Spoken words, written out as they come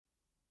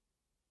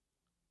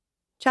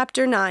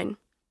Chapter 9.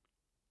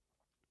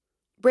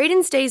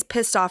 Brayden stays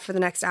pissed off for the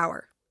next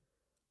hour.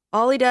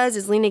 All he does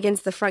is lean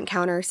against the front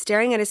counter,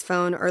 staring at his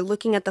phone or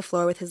looking at the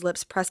floor with his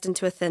lips pressed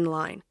into a thin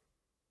line.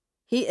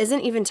 He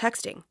isn't even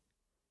texting.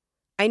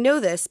 I know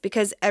this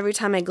because every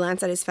time I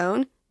glance at his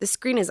phone, the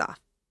screen is off.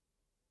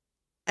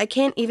 I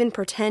can't even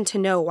pretend to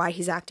know why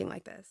he's acting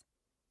like this.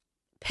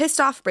 Pissed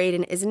off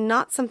Brayden is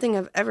not something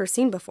I've ever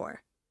seen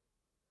before.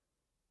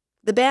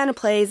 The band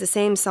plays the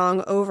same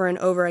song over and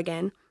over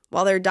again,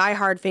 while their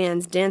die-hard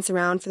fans dance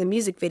around for the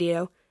music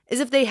video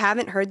as if they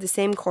haven't heard the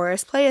same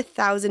chorus play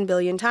 1,000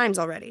 billion times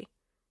already.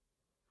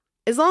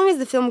 As long as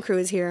the film crew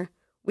is here,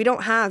 we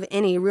don't have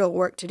any real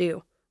work to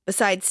do,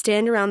 besides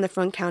stand around the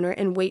front counter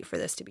and wait for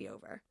this to be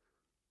over.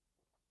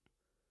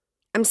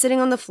 I'm sitting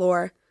on the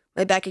floor,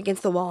 my back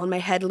against the wall and my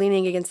head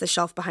leaning against the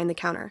shelf behind the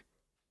counter.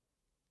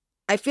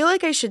 I feel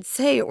like I should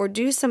say or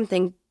do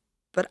something,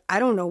 but I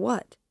don't know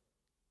what.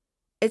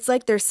 It's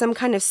like there's some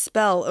kind of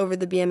spell over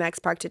the BMX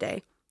park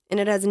today, and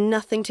it has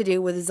nothing to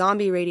do with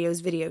Zombie Radio's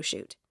video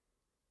shoot.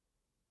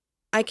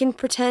 I can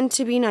pretend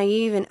to be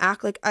naive and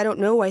act like I don't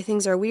know why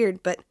things are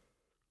weird, but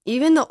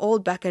even the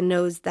old Becca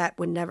knows that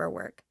would never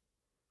work.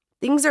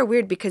 Things are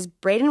weird because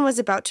Brayden was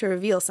about to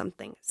reveal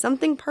something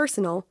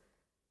personal,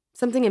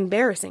 something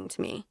embarrassing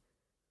to me.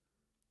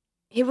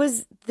 He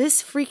was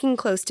this freaking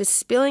close to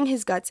spilling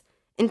his guts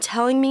and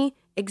telling me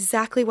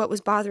exactly what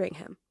was bothering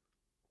him.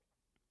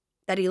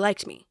 That he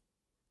liked me.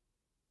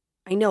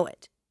 I know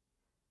it.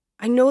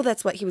 I know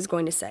that's what he was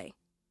going to say.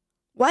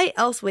 Why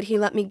else would he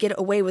let me get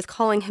away with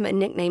calling him a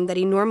nickname that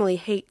he normally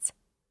hates?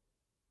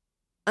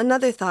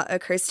 Another thought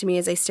occurs to me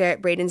as I stare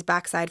at Brayden's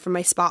backside from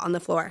my spot on the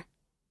floor.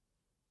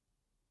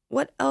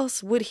 What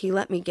else would he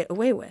let me get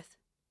away with?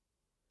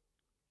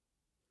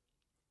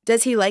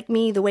 Does he like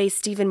me the way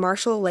Stephen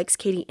Marshall likes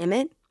Katie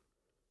Emmett?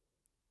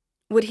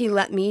 Would he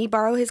let me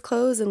borrow his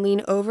clothes and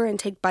lean over and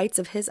take bites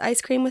of his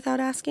ice cream without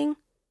asking?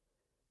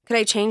 Could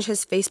I change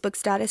his Facebook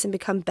status and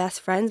become best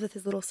friends with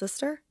his little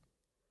sister?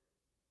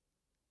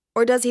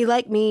 Or does he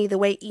like me the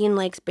way Ian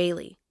likes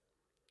Bayleigh,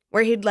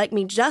 where he'd like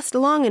me just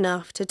long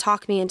enough to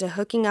talk me into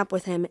hooking up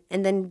with him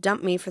and then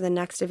dump me for the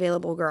next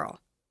available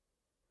girl?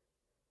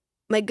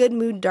 My good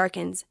mood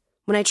darkens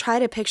when I try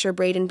to picture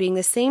Brayden being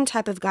the same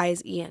type of guy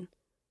as Ian.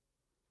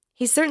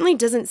 He certainly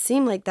doesn't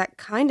seem like that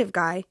kind of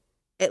guy,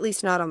 at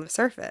least not on the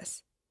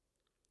surface.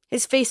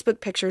 His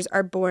Facebook pictures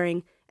are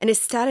boring, and his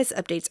status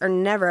updates are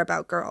never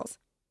about girls.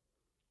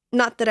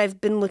 Not that I've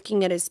been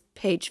looking at his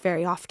page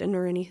very often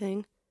or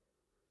anything.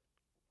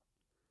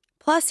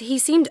 Plus, he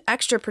seemed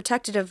extra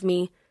protective of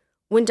me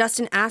when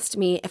Dustin asked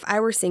me if I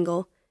were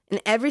single, and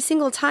every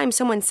single time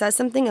someone says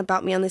something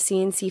about me on the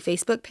CNC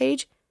Facebook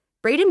page,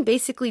 Brayden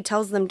basically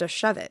tells them to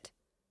shove it.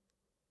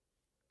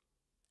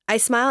 I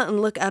smile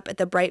and look up at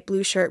the bright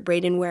blue shirt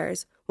Brayden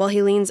wears while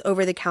he leans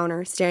over the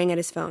counter, staring at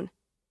his phone.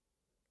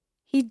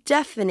 He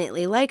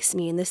definitely likes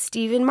me in the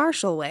Stephen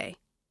Marshall way.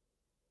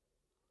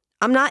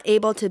 I'm not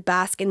able to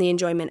bask in the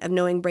enjoyment of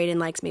knowing Brayden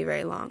likes me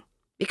very long,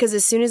 because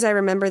as soon as I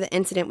remember the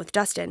incident with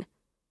Dustin,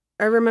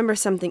 I remember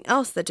something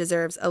else that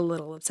deserves a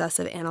little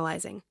obsessive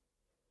analyzing.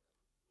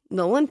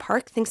 Nolan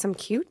Park thinks I'm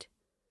cute?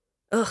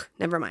 Ugh,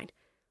 never mind.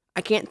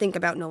 I can't think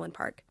about Nolan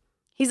Park.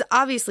 He's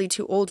obviously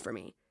too old for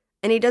me,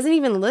 and he doesn't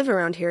even live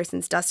around here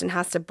since Dustin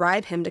has to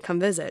bribe him to come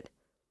visit.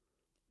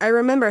 I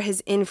remember his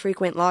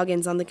infrequent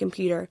logins on the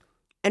computer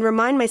and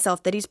remind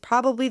myself that he's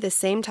probably the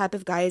same type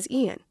of guy as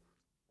Ian.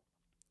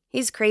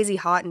 He's crazy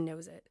hot and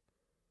knows it.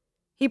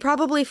 He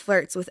probably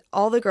flirts with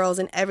all the girls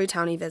in every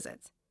town he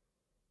visits.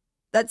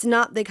 That's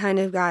not the kind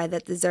of guy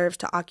that deserves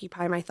to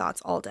occupy my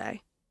thoughts all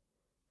day.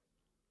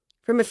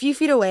 From a few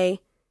feet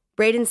away,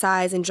 Brayden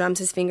sighs and drums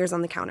his fingers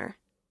on the counter,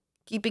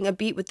 keeping a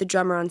beat with the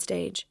drummer on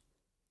stage.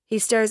 He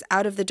stares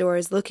out of the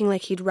doors, looking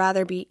like he'd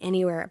rather be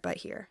anywhere but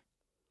here.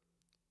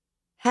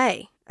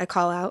 "Hey," I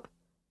call out.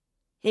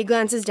 He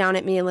glances down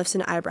at me and lifts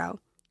an eyebrow,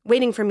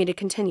 waiting for me to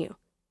continue.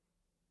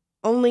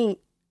 Only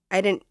I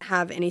didn't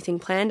have anything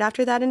planned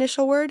after that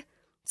initial word,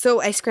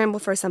 so I scramble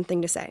for something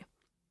to say.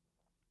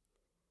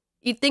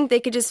 You'd think they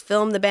could just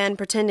film the band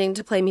pretending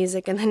to play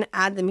music and then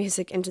add the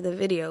music into the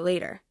video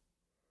later.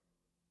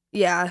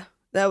 Yeah,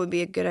 that would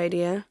be a good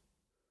idea.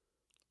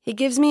 He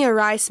gives me a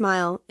wry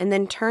smile and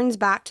then turns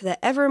back to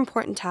the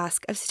ever-important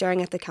task of staring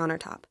at the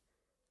countertop.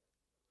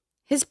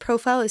 His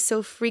profile is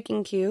so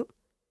freaking cute.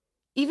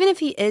 Even if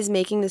he is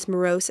making this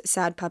morose,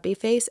 sad puppy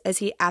face as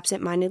he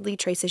absent-mindedly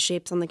traces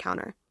shapes on the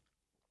counter.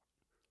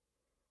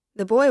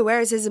 The boy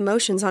wears his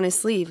emotions on his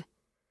sleeve,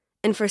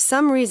 and for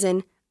some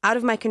reason, out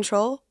of my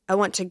control, I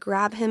want to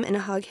grab him and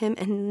hug him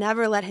and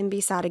never let him be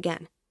sad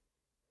again.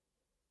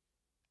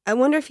 I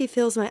wonder if he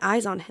feels my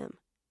eyes on him,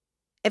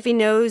 if he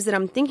knows that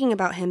I'm thinking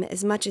about him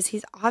as much as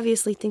he's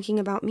obviously thinking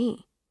about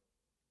me.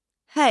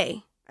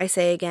 "Hey," I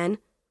say again,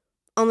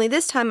 only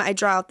this time I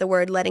draw out the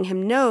word letting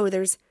him know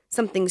there's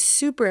something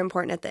super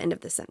important at the end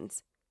of the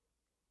sentence.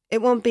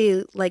 It won't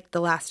be like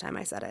the last time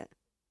I said it.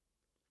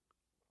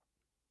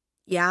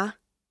 "Yeah?"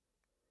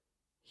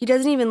 He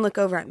doesn't even look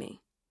over at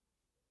me.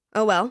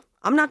 Oh well,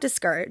 I'm not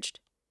discouraged.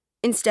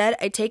 Instead,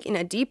 I take in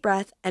a deep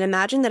breath and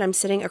imagine that I'm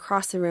sitting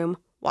across the room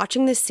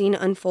watching this scene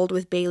unfold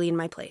with Bayleigh in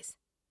my place.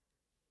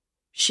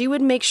 She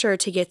would make sure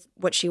to get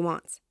what she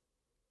wants.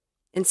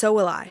 And so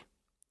will I.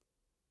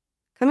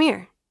 Come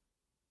here.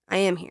 I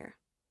am here.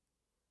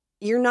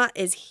 You're not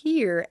as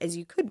here as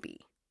you could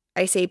be,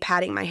 I say,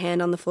 patting my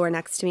hand on the floor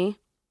next to me.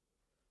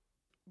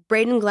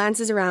 Brayden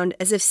glances around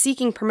as if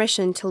seeking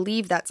permission to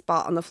leave that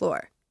spot on the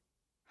floor.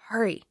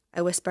 Hurry,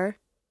 I whisper.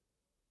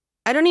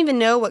 I don't even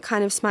know what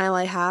kind of smile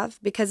I have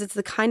because it's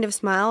the kind of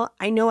smile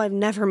I know I've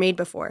never made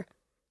before.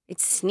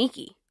 It's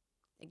sneaky,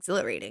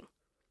 exhilarating.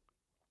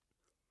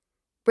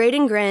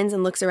 Brayden grins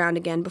and looks around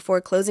again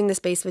before closing the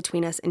space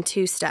between us in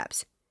 2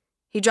 steps.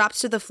 He drops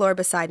to the floor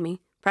beside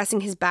me,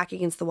 pressing his back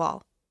against the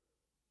wall.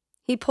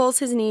 He pulls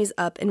his knees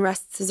up and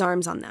rests his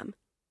arms on them.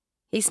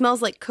 He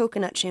smells like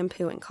coconut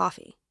shampoo and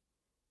coffee.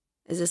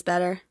 Is this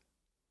better?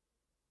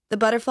 The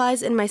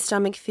butterflies in my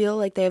stomach feel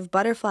like they have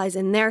butterflies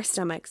in their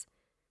stomachs.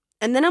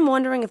 And then I'm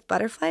wondering if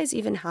butterflies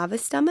even have a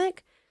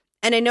stomach.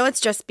 And I know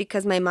it's just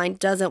because my mind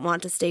doesn't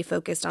want to stay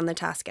focused on the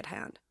task at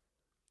hand.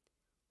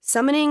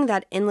 Summoning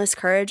that endless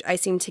courage I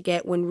seem to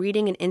get when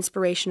reading an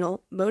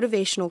inspirational,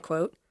 motivational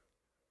quote,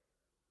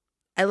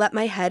 I let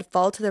my head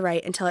fall to the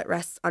right until it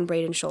rests on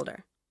Brayden's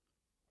shoulder.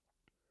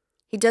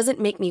 He doesn't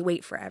make me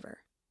wait forever,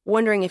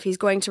 wondering if he's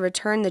going to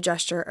return the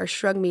gesture or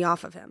shrug me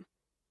off of him.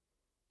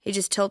 He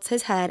just tilts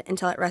his head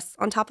until it rests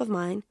on top of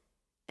mine,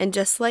 and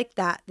just like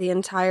that, the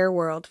entire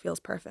world feels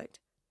perfect.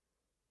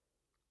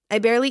 I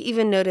barely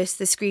even notice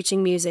the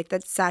screeching music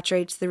that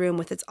saturates the room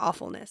with its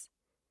awfulness.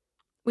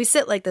 We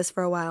sit like this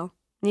for a while,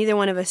 neither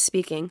one of us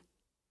speaking.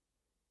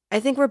 I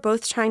think we're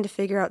both trying to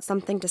figure out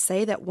something to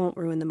say that won't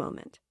ruin the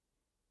moment.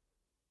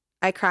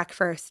 I crack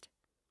first.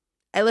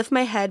 I lift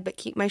my head but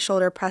keep my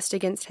shoulder pressed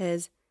against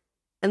his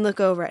and look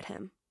over at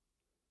him.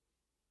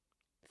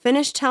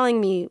 Finish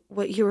telling me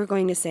what you were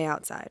going to say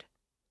outside.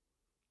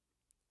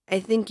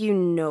 I think you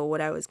know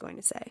what I was going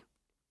to say.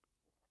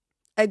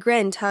 A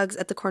grin tugs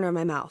at the corner of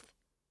my mouth.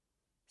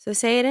 So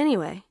say it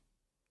anyway.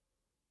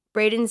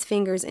 Brayden's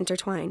fingers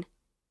intertwine.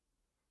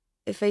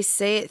 If I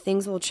say it,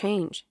 things will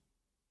change.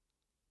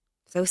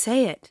 So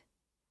say it.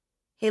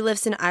 He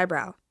lifts an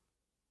eyebrow.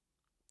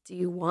 Do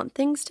you want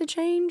things to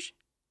change?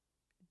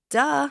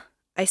 Duh,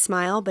 I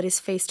smile, but his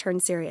face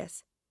turns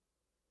serious.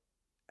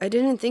 I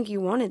didn't think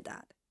you wanted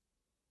that.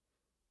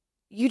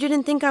 You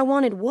didn't think I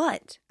wanted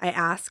what? I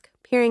ask,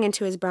 peering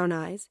into his brown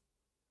eyes.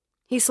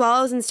 He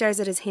swallows and stares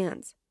at his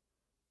hands.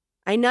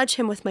 I nudge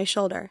him with my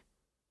shoulder.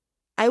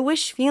 I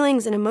wish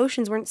feelings and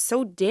emotions weren't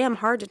so damn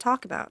hard to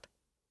talk about.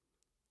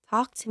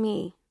 Talk to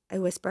me, I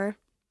whisper.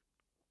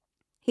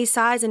 He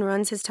sighs and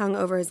runs his tongue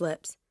over his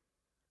lips.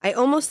 I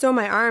almost throw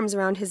my arms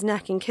around his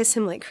neck and kiss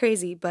him like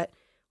crazy, but,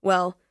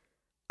 well,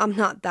 I'm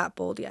not that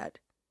bold yet.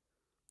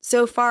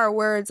 So far,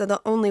 words are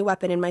the only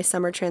weapon in my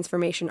summer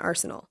transformation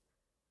arsenal.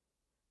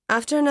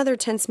 After another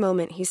tense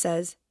moment, he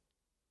says,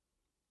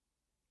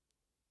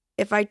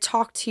 If I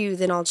talk to you,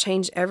 then I'll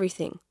change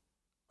everything.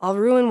 I'll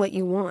ruin what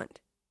you want.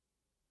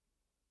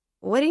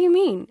 What do you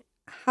mean?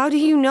 How do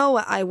you know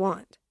what I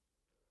want?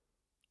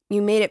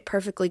 You made it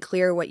perfectly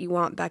clear what you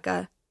want,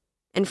 Becca,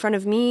 in front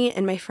of me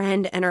and my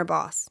friend and our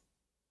boss.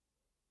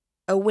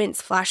 A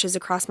wince flashes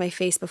across my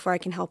face before I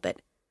can help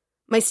it.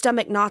 My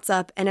stomach knots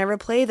up, and I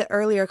replay the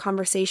earlier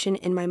conversation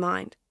in my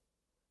mind.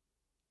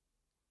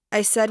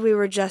 I said we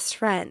were just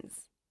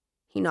friends.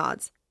 He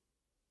nods.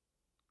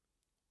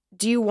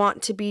 Do you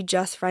want to be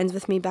just friends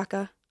with me,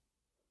 Becca?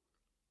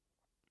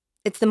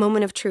 It's the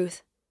moment of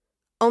truth.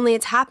 Only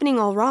it's happening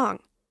all wrong.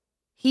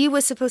 He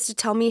was supposed to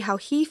tell me how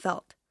he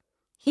felt.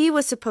 He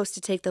was supposed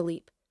to take the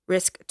leap,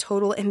 risk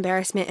total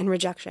embarrassment and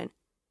rejection.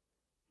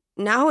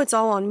 Now it's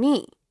all on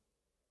me.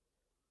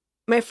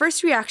 My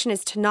first reaction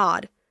is to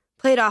nod,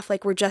 play it off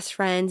like we're just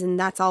friends and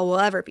that's all we'll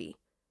ever be.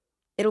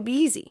 It'll be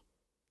easy.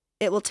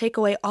 It will take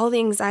away all the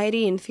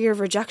anxiety and fear of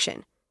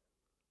rejection.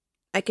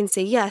 I can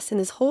say yes, and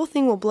this whole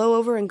thing will blow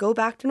over and go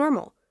back to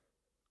normal.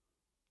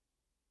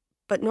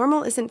 But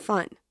normal isn't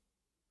fun.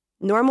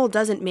 Normal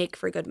doesn't make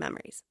for good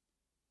memories.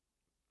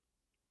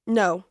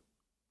 No.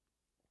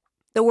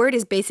 The word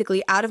is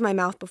basically out of my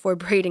mouth before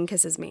Brayden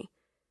kisses me.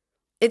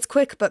 It's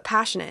quick but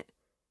passionate.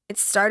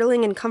 It's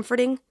startling and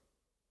comforting.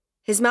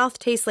 His mouth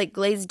tastes like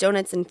glazed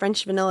donuts and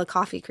French vanilla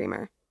coffee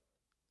creamer.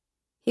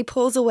 He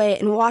pulls away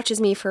and watches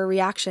me for a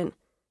reaction,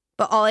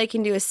 but all I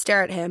can do is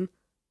stare at him,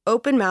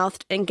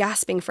 open-mouthed and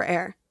gasping for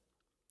air.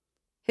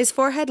 His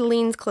forehead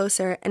leans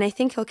closer, and I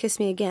think he'll kiss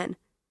me again,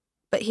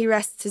 but he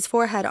rests his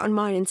forehead on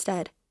mine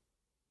instead.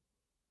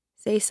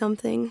 Say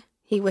something,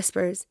 he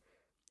whispers,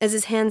 as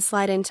his hands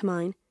slide into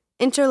mine,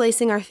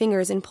 interlacing our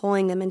fingers and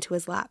pulling them into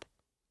his lap.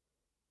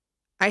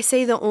 I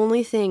say the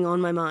only thing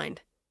on my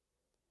mind.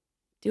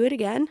 Do it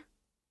again?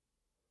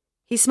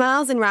 He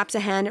smiles and wraps a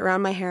hand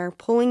around my hair,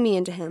 pulling me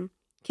into him,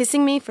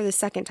 kissing me for the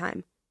second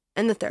time,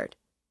 and the third,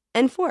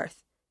 and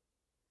fourth.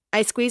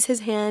 I squeeze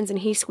his hands and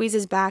he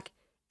squeezes back,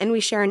 and we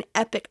share an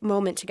epic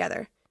moment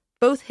together,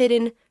 both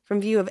hidden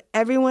from view of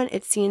everyone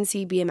at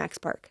CNC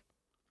BMX Park.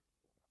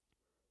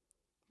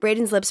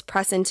 Brayden's lips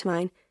press into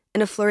mine,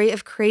 and a flurry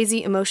of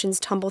crazy emotions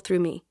tumble through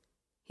me.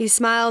 He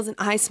smiles and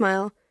I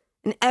smile,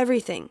 and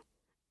everything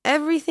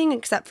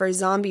except for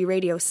zombie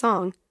radio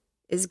song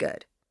is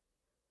good.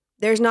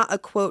 There's not a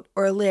quote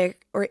or a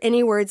lyric or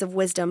any words of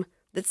wisdom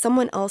that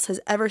someone else has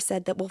ever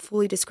said that will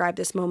fully describe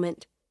this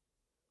moment.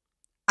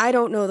 I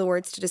don't know the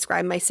words to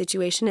describe my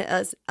situation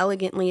as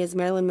elegantly as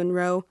Marilyn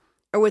Monroe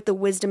or with the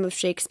wisdom of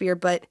Shakespeare,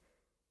 but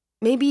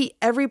maybe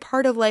every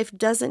part of life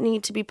doesn't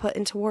need to be put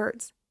into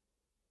words.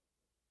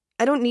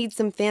 I don't need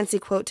some fancy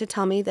quote to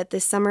tell me that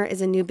this summer is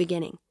a new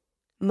beginning,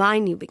 my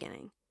new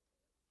beginning.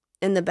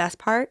 And the best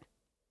part,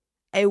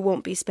 I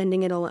won't be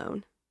spending it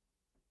alone.